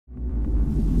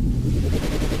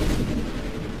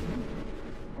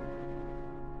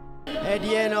at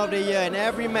the end of the year, and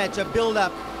every match a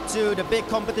build-up to the big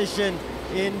competition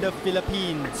in the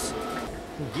Philippines.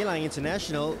 Geylang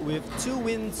International with 2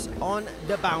 wins on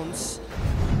the bounce.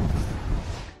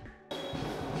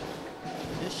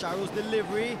 Here's Shahrul's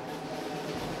delivery.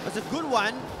 That's a good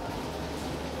one.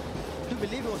 I do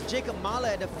believe it was Jacob Mahler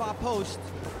at the far post.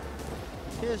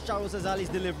 Here's Shahrul Sazali's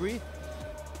delivery.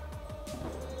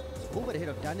 It's over the head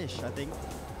of Danish, I think.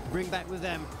 Bring back with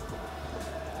them.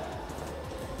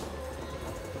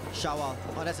 Shawal.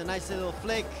 Oh, that's a nice little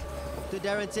flick to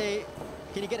Darente.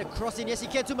 Can he get a cross in? Yes, he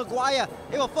can to Maguire.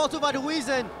 It will fall to Van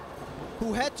Huysen,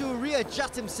 who had to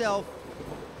readjust himself.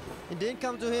 It didn't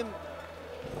come to him.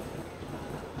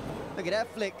 Look at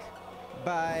that flick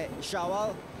by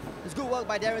Shawal. It's good work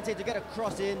by Darente to get a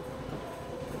cross in.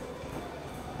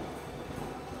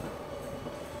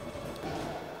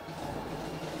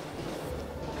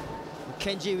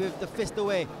 Kenji with the fist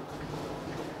away.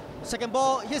 Second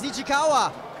ball, here's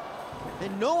Ichikawa.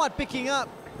 And no one picking up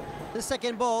the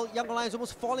second ball. Young Lions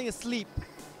almost falling asleep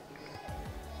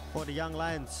for the Young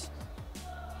Lions.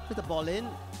 With the ball in.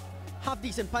 Half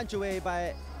decent punch away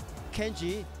by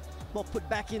Kenji. Ball put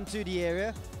back into the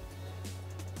area.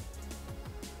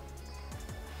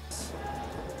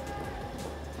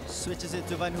 Switches it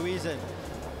to Van Huysen.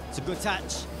 It's a good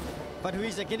touch. Van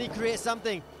Huysen, can he create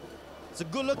something? It's a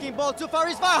good looking ball to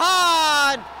Fareez.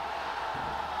 Farhan!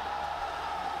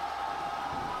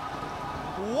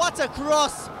 What a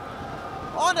cross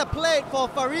on a plate for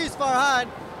Fareez Farhan,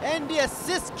 and the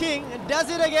assist king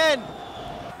does it again.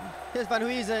 Here's Van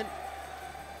Huysen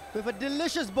with a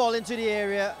delicious ball into the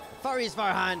area. Fareez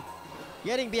Farhan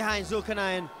getting behind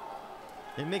Zulkarnain.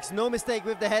 He makes no mistake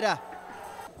with the header.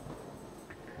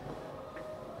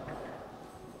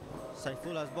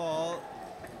 Saifullah's ball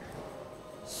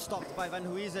stopped by Van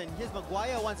Huysen. Here's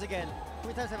Maguire once again. How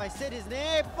many times have I said his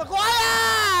name?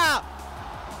 Maguire!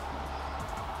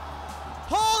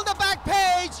 Hold the back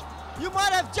page! You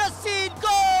might have just seen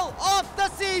goal of the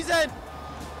season!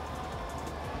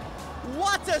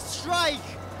 What a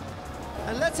strike!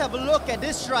 And let's have a look at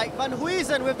this strike. Van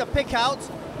Huysen with the pick out.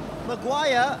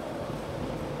 Maguire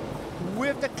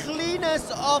with the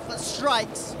cleanest of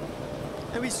strikes.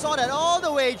 And we saw that all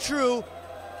the way through.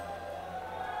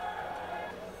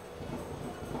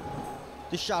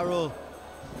 To Shahrul.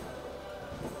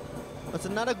 That's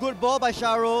another good ball by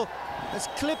Shahrul. It's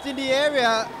clipped in the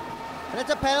area. And that's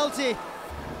a penalty.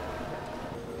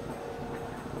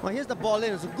 Well, here's the ball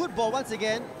in. It's a good ball once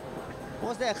again.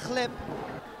 Was there a clip?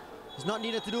 He's not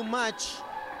needed to do much.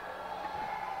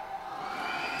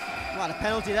 What a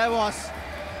penalty that was.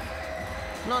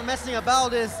 Not messing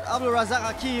about this Abdul Rasaq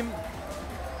Hakim.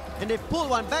 And they pulled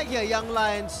one back here, Young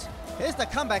Lions. Here's the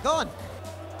comeback on.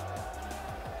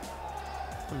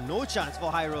 No chance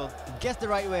for Hyrule. Guess the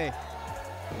right way.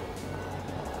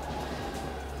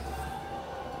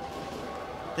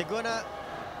 They're gonna...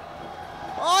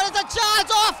 Oh, there's a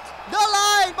chance off the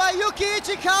line by Yuki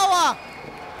Ichikawa.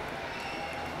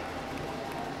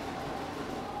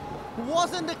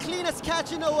 Wasn't the cleanest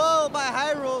catch in the world by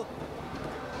Hyrule.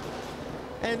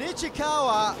 And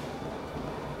Ichikawa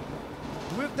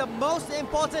with the most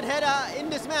important header in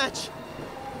this match.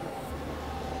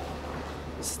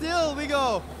 Still we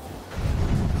go.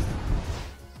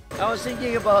 I was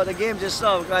thinking about the game just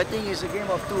now. I think it's a game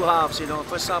of 2 halves. You know,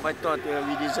 first half I thought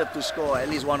we deserved to score at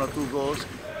least 1 or 2 goals,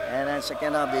 and then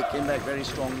second half they came back very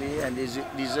strongly and they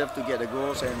deserved to get the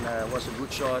goals, and was a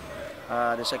good shot.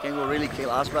 The second goal really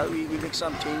killed us, but we make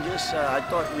some changes. I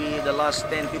thought the last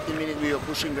 10-15 minutes we were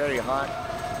pushing very hard,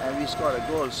 and we scored a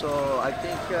goal. So I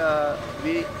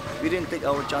think we didn't take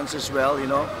our chances well. You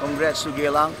know, congrats to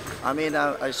Geylang. I mean,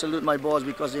 I salute my boys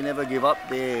because they never give up.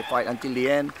 They fight until the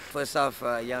end. First half,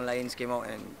 Young Lions came out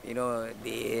and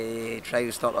they tried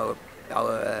to stop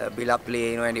our build-up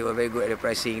play. And they were very good at the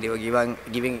pressing. They were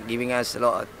giving us a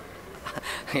lot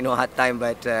of hard time.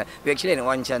 But we actually had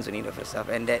 1 chance only in the first half,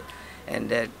 and that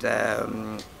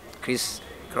Chris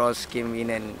Cross came in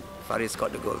and Fareez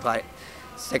got the goal. But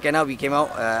second half we came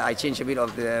out. I changed a bit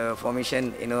of the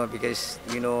formation, because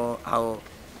how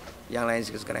Young Lions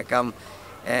is gonna come,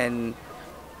 and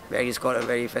Barry scored a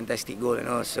very fantastic goal,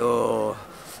 So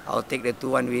I'll take the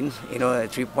 2-1 win.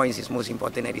 3 points is most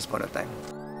important at this point of time.